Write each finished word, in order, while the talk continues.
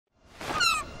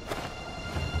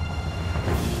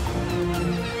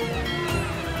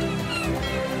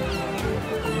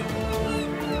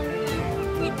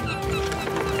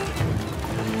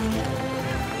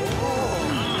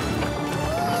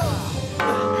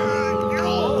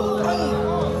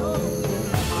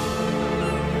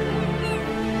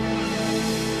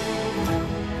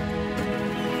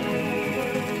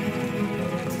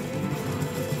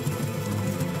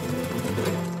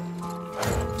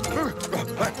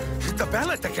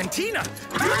bell at the cantina.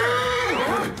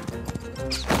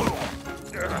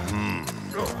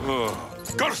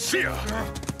 Garcia!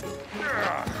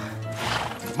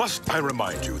 Must I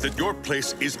remind you that your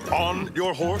place is on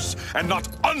your horse and not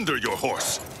under your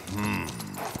horse?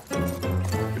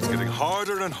 It's getting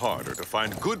harder and harder to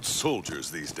find good soldiers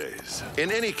these days.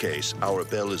 In any case, our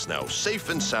bell is now safe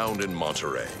and sound in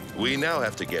Monterey. We now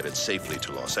have to get it safely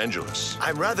to Los Angeles.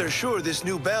 I'm rather sure this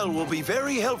new bell will be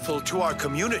very helpful to our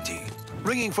community,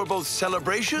 ringing for both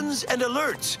celebrations and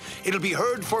alerts. It'll be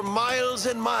heard for miles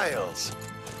and miles.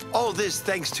 All this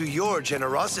thanks to your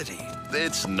generosity.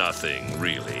 It's nothing,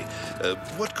 really.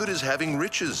 What good is having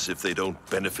riches if they don't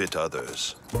benefit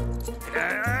others?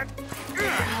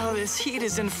 Oh, this heat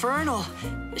is infernal.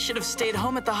 I should have stayed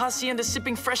home at the hacienda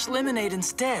sipping fresh lemonade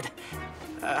instead.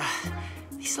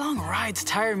 These long rides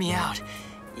tire me out,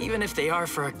 even if they are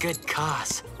for a good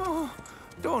cause. Oh,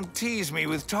 don't tease me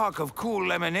with talk of cool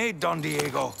lemonade, Don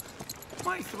Diego.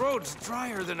 My throat's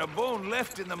drier than a bone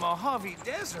left in the Mojave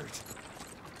Desert.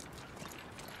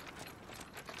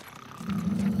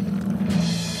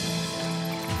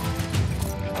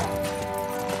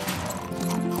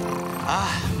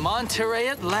 Monterey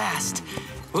at last.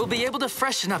 We'll be able to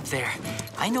freshen up there.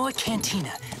 I know a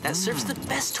cantina that serves the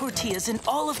best tortillas in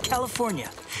all of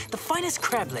California. The finest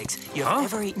crab legs you've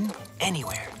ever eaten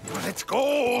anywhere. Let's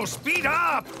go! Speed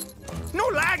up! No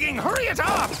lagging! Hurry it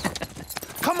up!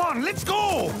 Come on, let's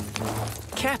go!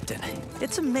 Captain,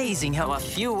 it's amazing how a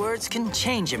few words can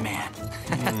change a man.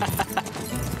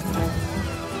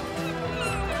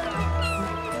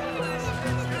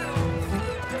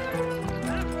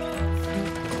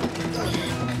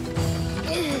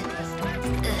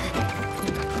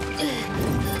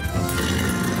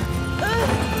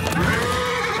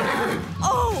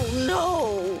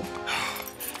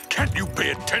 Can't you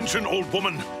pay attention, old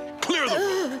woman? Clear the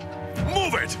road.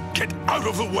 Move it! Get out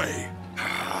of the way!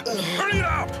 Hurry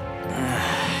up!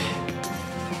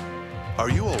 Are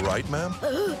you all right, ma'am?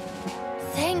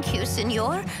 Thank you,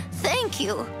 senor. Thank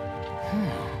you.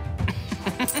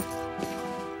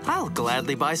 I'll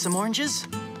gladly buy some oranges.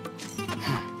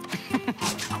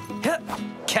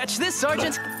 Catch this,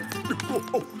 Sergeant!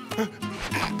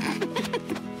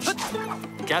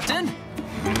 Captain?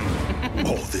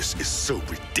 All this is so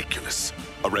ridiculous.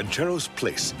 A ranchero's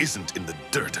place isn't in the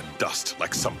dirt and dust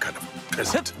like some kind of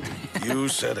peasant. You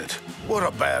said it. What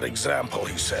a bad example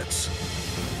he sets.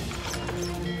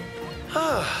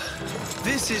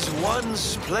 This is one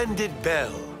splendid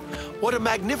bell. What a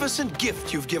magnificent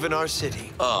gift you've given our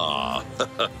city. Ah,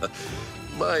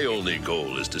 my only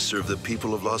goal is to serve the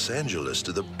people of Los Angeles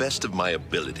to the best of my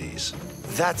abilities.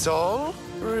 That's all?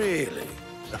 Really?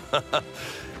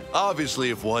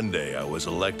 Obviously, if one day I was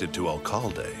elected to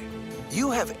alcalde.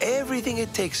 You have everything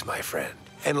it takes, my friend.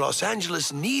 And Los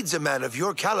Angeles needs a man of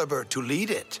your caliber to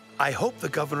lead it. I hope the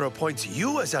governor appoints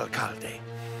you as alcalde.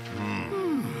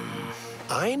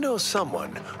 I know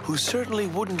someone who certainly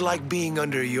wouldn't like being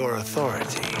under your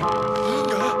authority.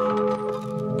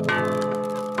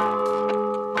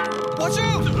 Watch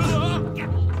out!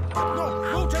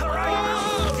 No, to the right!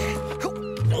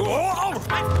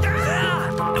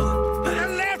 The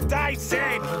left, I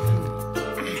said!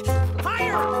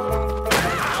 Higher!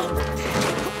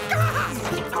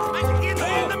 I'm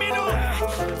in the middle!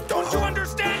 Don't you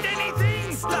understand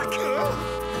anything? Stuck!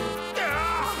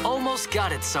 Almost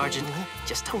got it, Sergeant.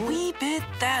 Just a wee bit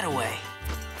that away.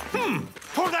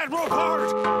 Pull that rope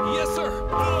hard! Yes, sir!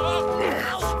 There!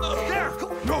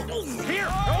 No! Here!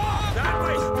 That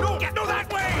way! No! No,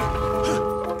 that way!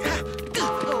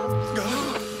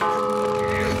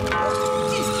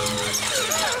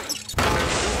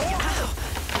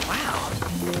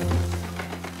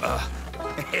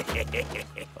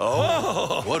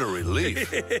 Oh, what a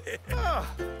relief.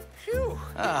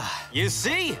 You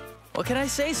see? What can I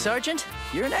say, Sergeant?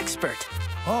 You're an expert.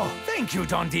 Oh, thank you,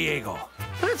 Don Diego.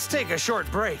 Let's take a short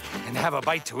break and have a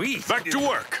bite to eat. Back to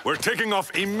work. We're taking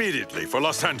off immediately for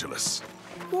Los Angeles.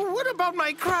 What about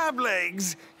my crab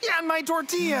legs? Yeah, and my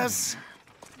tortillas.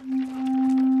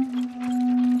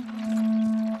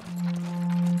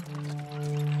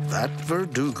 That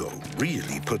Verdugo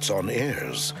really puts on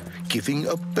airs. Giving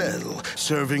a bell,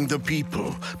 serving the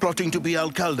people, plotting to be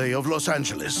alcalde of Los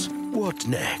Angeles. What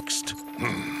next?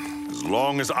 As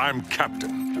long as I'm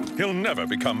captain, he'll never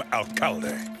become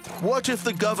alcalde. What if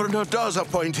the governor does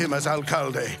appoint him as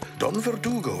alcalde? Don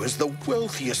Verdugo is the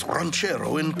wealthiest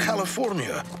ranchero in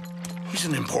California. He's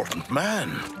an important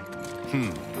man.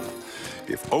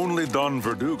 If only Don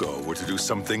Verdugo were to do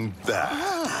something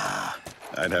bad,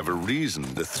 I'd have a reason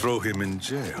to throw him in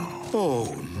jail.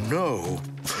 Oh, no.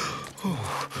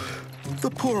 The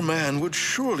poor man would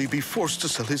surely be forced to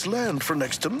sell his land for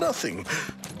next to nothing.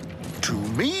 To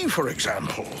me, for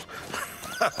example.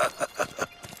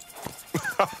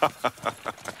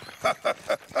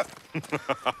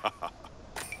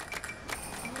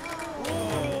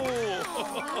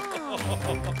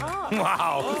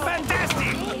 Wow,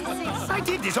 fantastic! I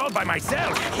did this all by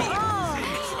myself.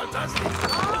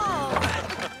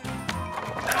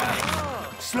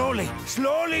 Slowly,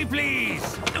 slowly,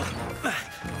 please.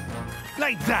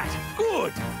 Like that.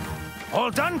 Good. All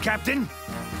done, Captain.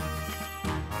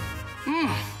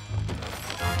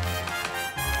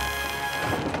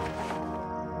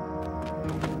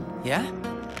 Yeah?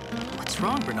 What's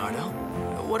wrong, Bernardo?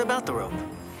 What about the rope?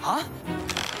 Huh?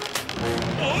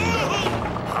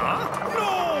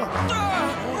 No!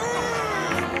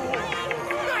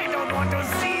 I don't want to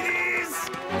see this!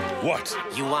 What?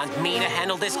 You want me to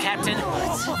handle this, Captain?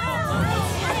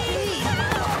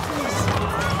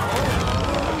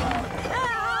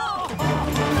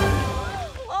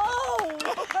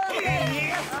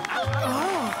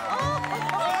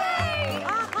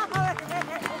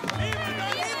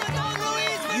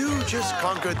 You just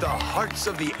conquered the hearts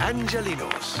of the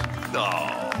Angelinos.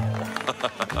 Oh.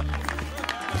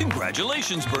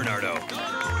 Congratulations, Bernardo.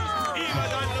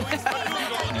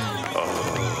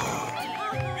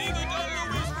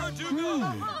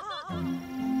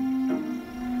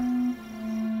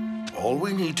 All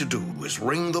we need to do is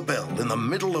ring the bell in the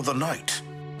middle of the night.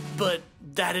 But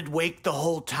that'd wake the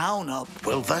whole town up.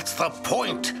 Well, that's the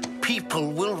point.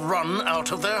 People will run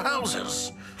out of their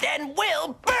houses. Then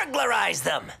we'll burglarize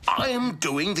them! I'm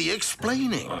doing the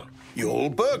explaining. You'll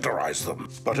burglarize them,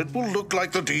 but it will look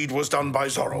like the deed was done by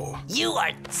Zorro. You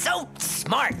are so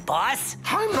smart, boss!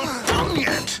 I'm not done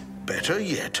yet. Better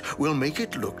yet, we'll make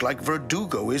it look like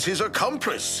Verdugo is his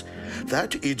accomplice.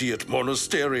 That idiot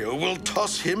Monasterio will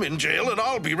toss him in jail and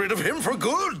I'll be rid of him for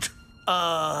good.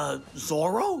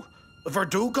 Zorro?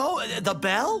 Verdugo? The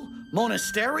bell?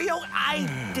 Monasterio?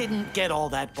 I didn't get all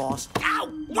that, boss. Ow!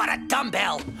 What a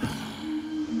dumbbell!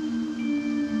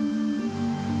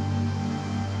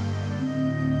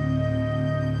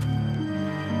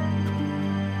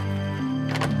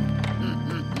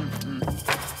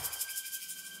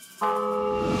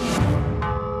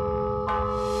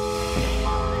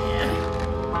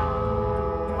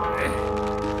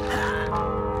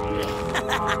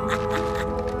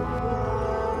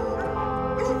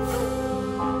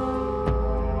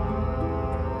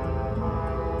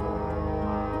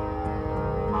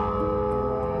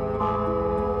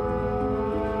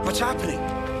 What's happening?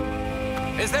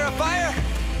 Is there a fire?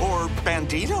 Or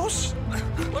banditos?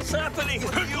 What's happening?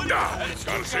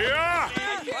 Garcia!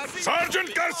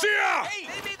 Sergeant Garcia!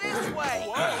 Maybe this way.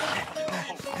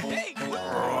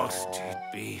 Roasted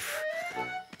beef.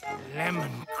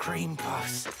 Lemon cream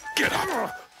puffs. Get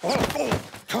up!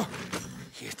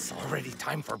 It's already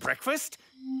time for breakfast?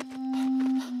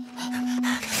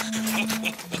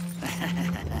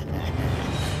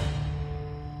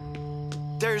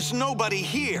 There's nobody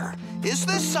here. Is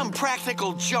this some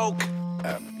practical joke?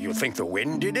 You think the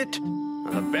wind did it?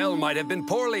 The bell might have been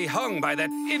poorly hung by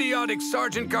that idiotic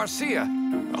Sergeant Garcia.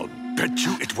 I'll bet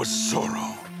you it was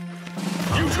Zorro.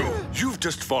 You two, you've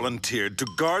just volunteered to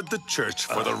guard the church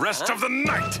for the rest of the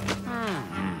night.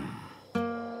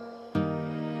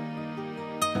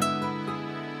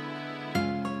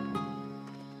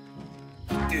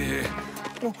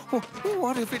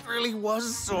 What if it really was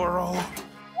Zorro?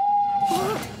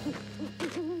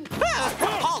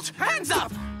 Halt! Hands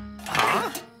up!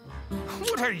 Huh?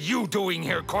 What are you doing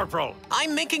here, Corporal?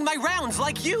 I'm making my rounds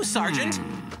like you, Sergeant.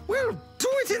 Well, do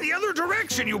it in the other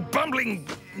direction, you bumbling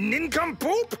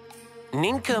nincompoop!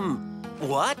 Ninkum...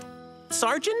 what?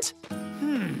 Sergeant?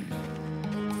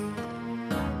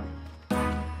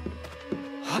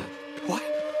 Huh? What?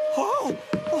 Oh!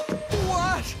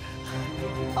 What?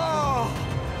 Oh!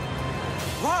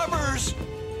 Robbers!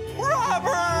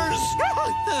 Robbers!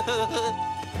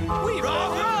 We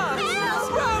robbers!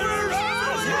 Robbers!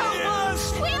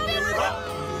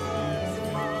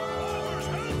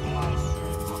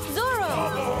 Zorro!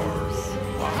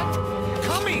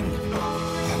 Coming!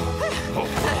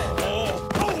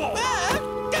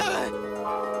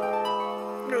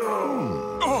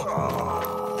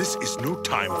 This is no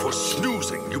time for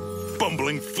snoozing, you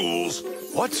bumbling fools.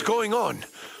 What's going on?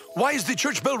 Why is the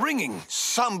church bell ringing?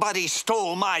 Somebody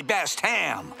stole my best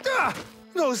ham. Ah,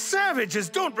 those savages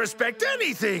don't respect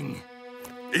anything!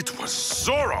 It was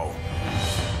Zorro.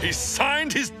 He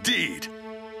signed his deed.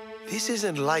 This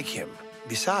isn't like him.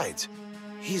 Besides,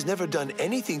 he's never done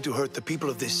anything to hurt the people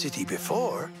of this city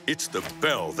before. It's the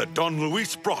bell that Don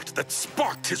Luis brought that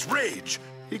sparked his rage.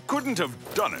 He couldn't have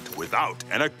done it without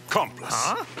an accomplice.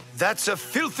 Huh? That's a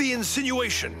filthy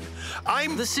insinuation.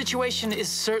 The situation is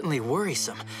certainly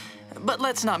worrisome, but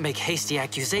let's not make hasty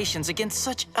accusations against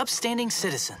such upstanding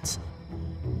citizens.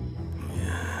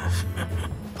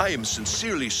 I am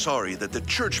sincerely sorry that the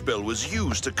church bell was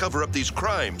used to cover up these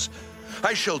crimes.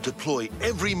 I shall deploy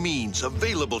every means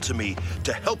available to me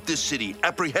to help this city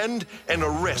apprehend and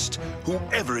arrest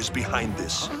whoever is behind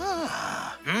this.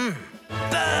 Boo!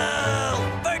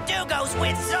 Verdugo's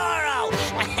with Zorro!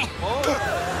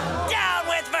 Down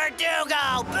with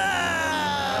Verdugo! Boo!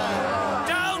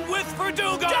 Down with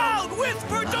Verdugo! Down with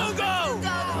Verdugo!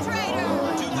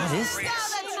 What is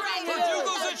this?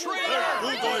 Verdugo's a traitor!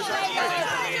 Verdugo's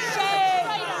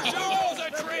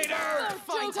a traitor!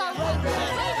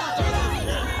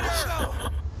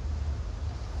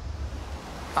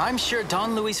 I'm sure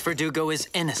Don Luis Verdugo is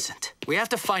innocent. We have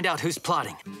to find out who's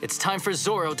plotting. It's time for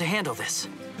Zorro to handle this.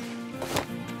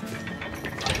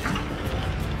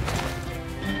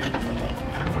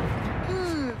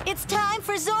 It's time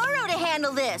for Zorro to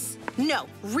handle this. No,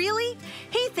 really?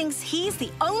 He thinks he's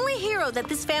the only hero that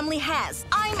this family has.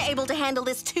 I'm able to handle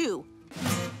this too.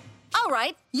 All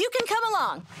right, you can come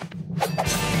along.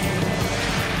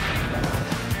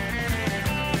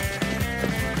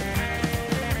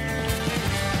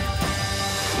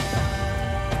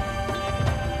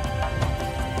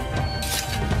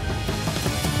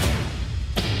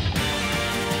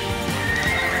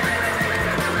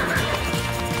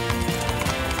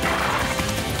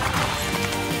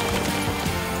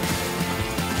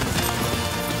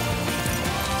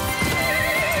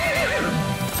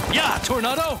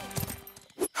 Tornado!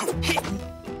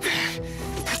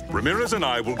 Ramirez and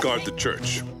I will guard the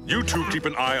church. You two keep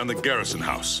an eye on the garrison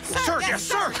house. Sir, yes,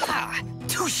 sir!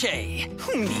 Touche!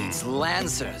 Who needs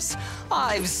lancers?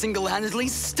 I've single-handedly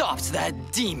stopped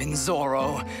that demon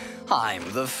Zorro. I'm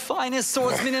the finest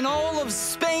swordsman in all of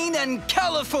Spain and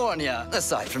California.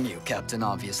 Aside from you, Captain,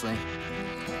 obviously.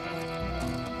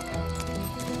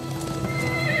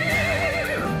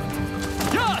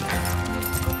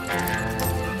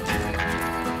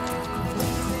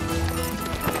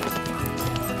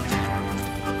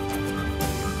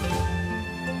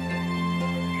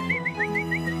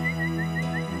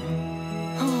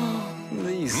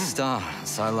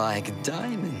 Stars are like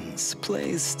diamonds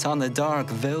placed on the dark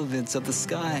velvets of the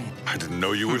sky. I didn't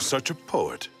know you were such a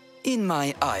poet. In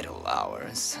my idle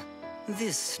hours,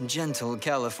 this gentle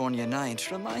California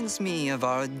night reminds me of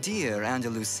our dear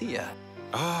Andalusia.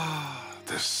 Ah,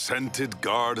 the scented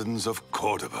gardens of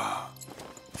Cordoba.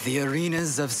 The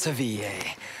arenas of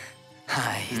Seville.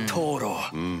 Ay, Toro.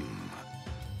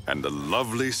 And the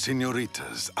lovely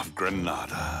señoritas of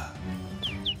Granada.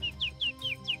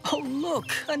 Oh, look,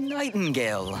 a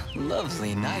nightingale.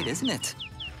 Lovely night, isn't it?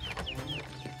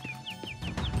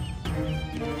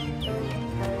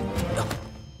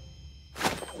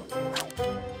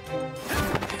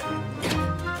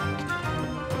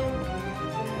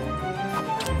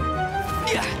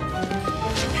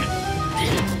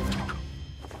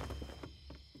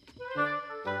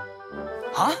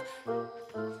 Huh?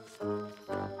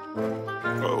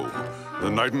 Oh, the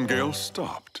nightingale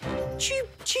stopped. Cheep,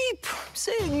 cheep,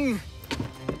 sing.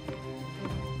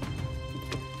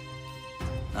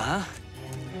 Huh?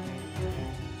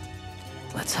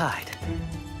 Let's hide.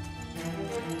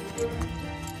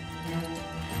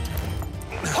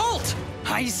 Halt!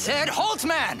 I said halt,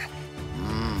 man!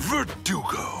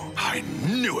 Verdugo, I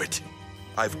knew it.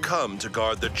 I've come to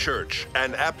guard the church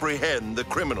and apprehend the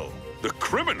criminal. The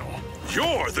criminal?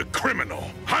 You're the criminal.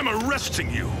 I'm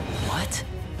arresting you. What?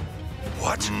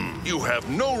 What? You have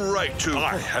no right to...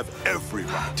 I have every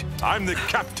right. I'm the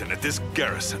captain at this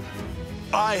garrison.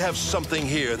 I have something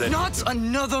here that... Not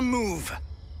another move!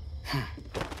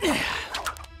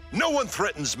 No one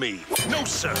threatens me. No,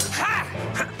 sir.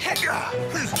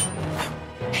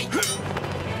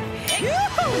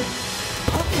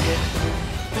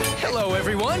 Hello,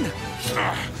 everyone.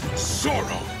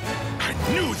 Zorro! I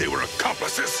knew they were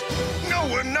accomplices. No,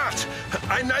 we're not.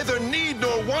 I neither need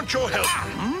nor want your help.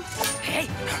 Hey!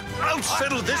 I'll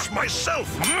settle this myself.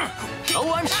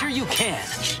 Oh, I'm sure you can.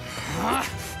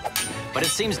 But it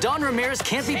seems Don Ramirez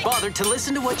can't be bothered to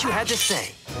listen to what you had to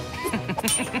say.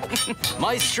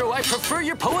 Maestro, I prefer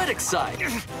your poetic side.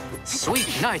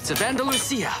 Sweet nights of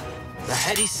Andalusia. The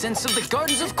heady scents of the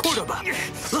gardens of Cordoba.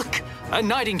 Look, a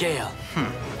nightingale.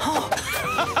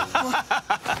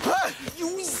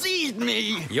 You seized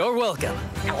me! You're welcome.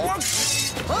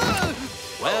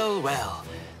 Well, well.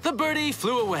 The birdie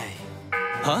flew away.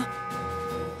 Huh?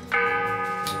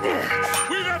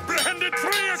 We've apprehended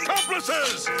 3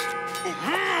 accomplices!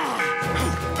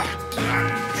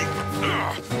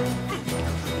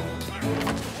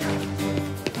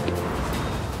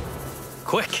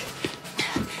 Quick.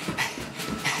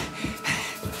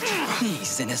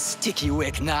 He's in a sticky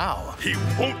wick now. He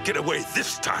won't get away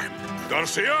this time.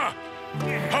 Garcia,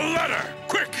 a ladder,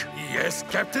 quick! Yes,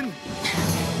 Captain.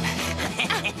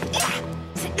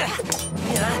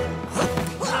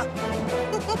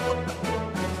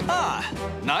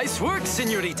 Nice work,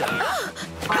 señorita.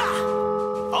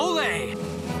 Ole!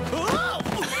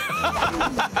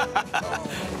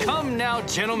 Come now,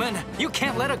 gentlemen. You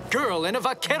can't let a girl in a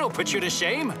vaquero put you to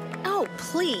shame. Oh,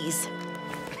 please.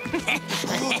 Oh,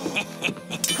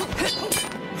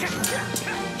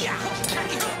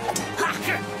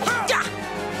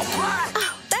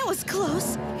 that was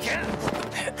close.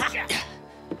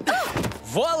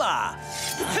 Voila!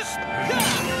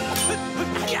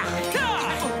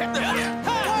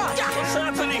 What's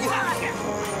happening?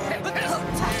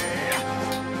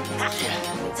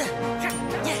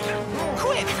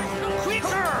 Quick!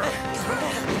 Quicker!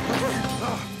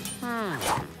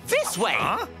 This way!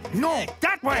 Huh? No,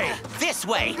 that way! This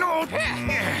way! No!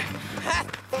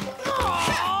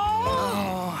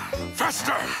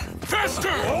 Faster!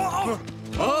 Faster!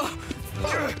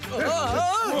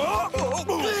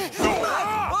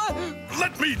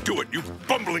 Let me do it, you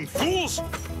bumbling fools!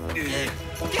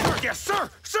 Yes, sir!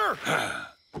 Sir!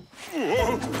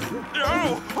 Whoa.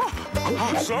 No!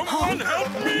 Someone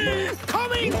help me!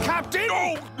 Coming, Captain!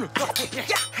 No!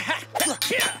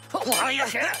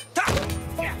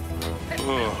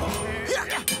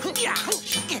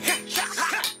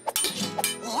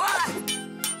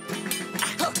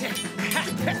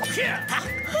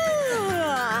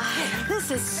 This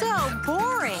is so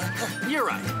boring. You're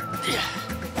right.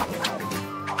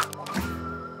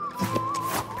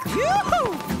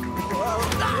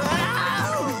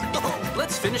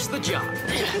 Let's finish the job.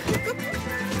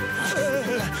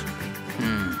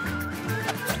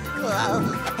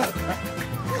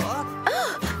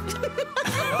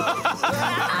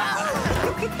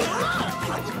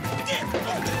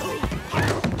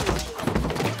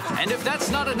 And if that's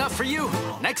not enough for you,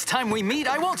 next time we meet,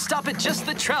 I won't stop at just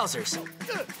the trousers.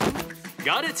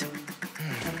 Got it?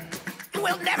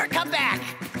 We'll never come back.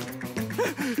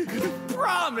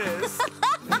 Promise!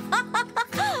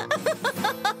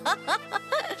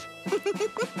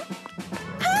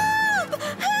 Help!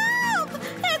 Help!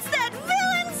 It's that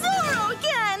villain Zorro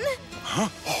again! Huh?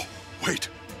 Oh, wait.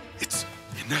 It's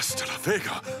Inés de la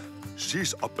Vega.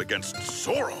 She's up against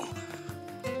Zorro.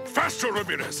 Faster,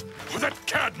 Ramirez, or that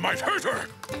cad might hurt her.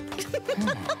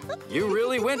 You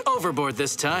really went overboard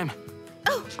this time.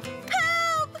 Oh,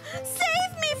 help!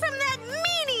 Save me from that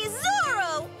meanie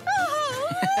Zorro! Oh,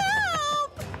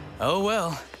 help! Oh,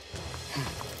 well.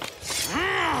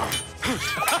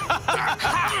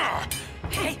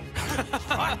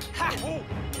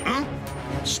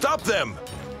 Stop them!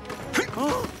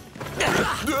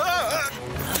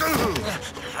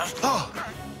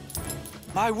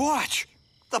 My watch!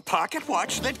 The pocket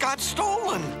watch that got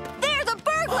stolen! They're the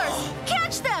burglars!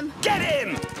 Catch them! Get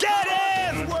him! Get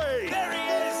him! Way! There he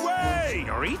is! Way!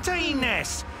 Señorita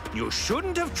Inés, you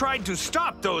shouldn't have tried to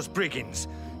stop those brigands.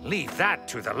 Leave that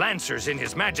to the Lancers in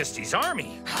His Majesty's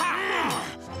army.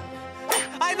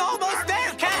 I'm almost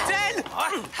there, Captain!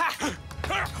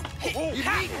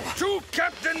 To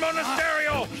Captain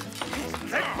Monasterio!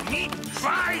 Let me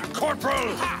by,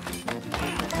 Corporal!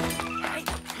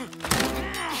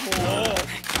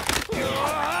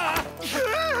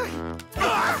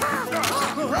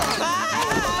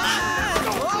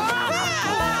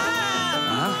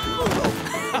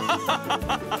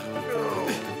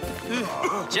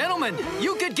 Gentlemen,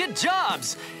 you could get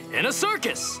jobs in a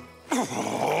circus.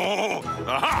 Oh,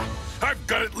 aha! I've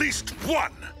got at least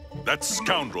one. That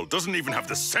scoundrel doesn't even have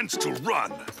the sense to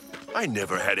run. I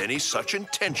never had any such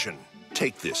intention.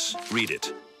 Take this, read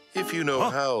it. If you know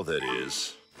how, that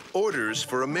is. Orders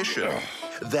for a mission.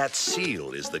 That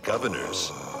seal is the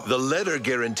governor's. The letter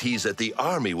guarantees that the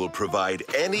army will provide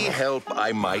any help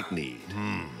I might need.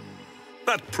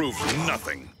 That proves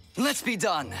nothing. Let's be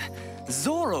done.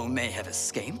 Zorro may have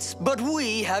escaped, but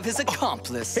we have his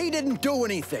accomplice. He didn't do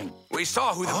anything. We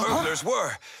saw who the burglars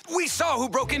were. We saw who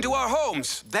broke into our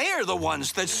homes. They're the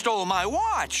ones that stole my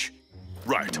watch.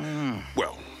 Right.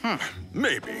 Well,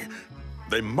 maybe.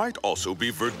 They might also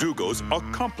be Verdugo's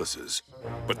accomplices.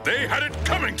 But they had it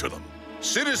coming to them.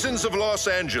 Citizens of Los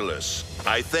Angeles,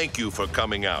 I thank you for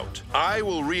coming out. I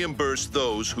will reimburse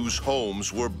those whose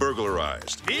homes were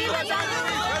burglarized.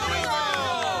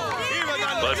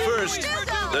 But first,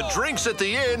 the drinks at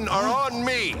the inn are on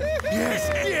me. Yes,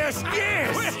 yes,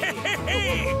 yes!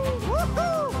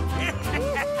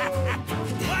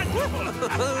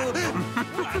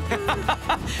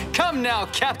 Come now,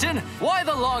 Captain. Why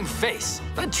the long face?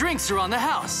 The drinks are on the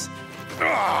house.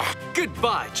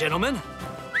 Goodbye, gentlemen.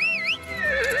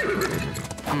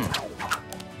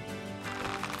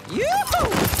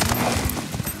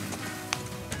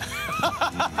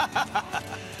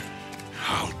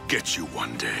 I'll get you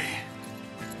one day.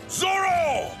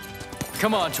 Zorro!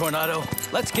 Come on, Tornado.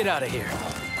 Let's get out of here.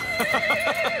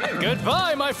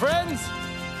 Goodbye, my friends.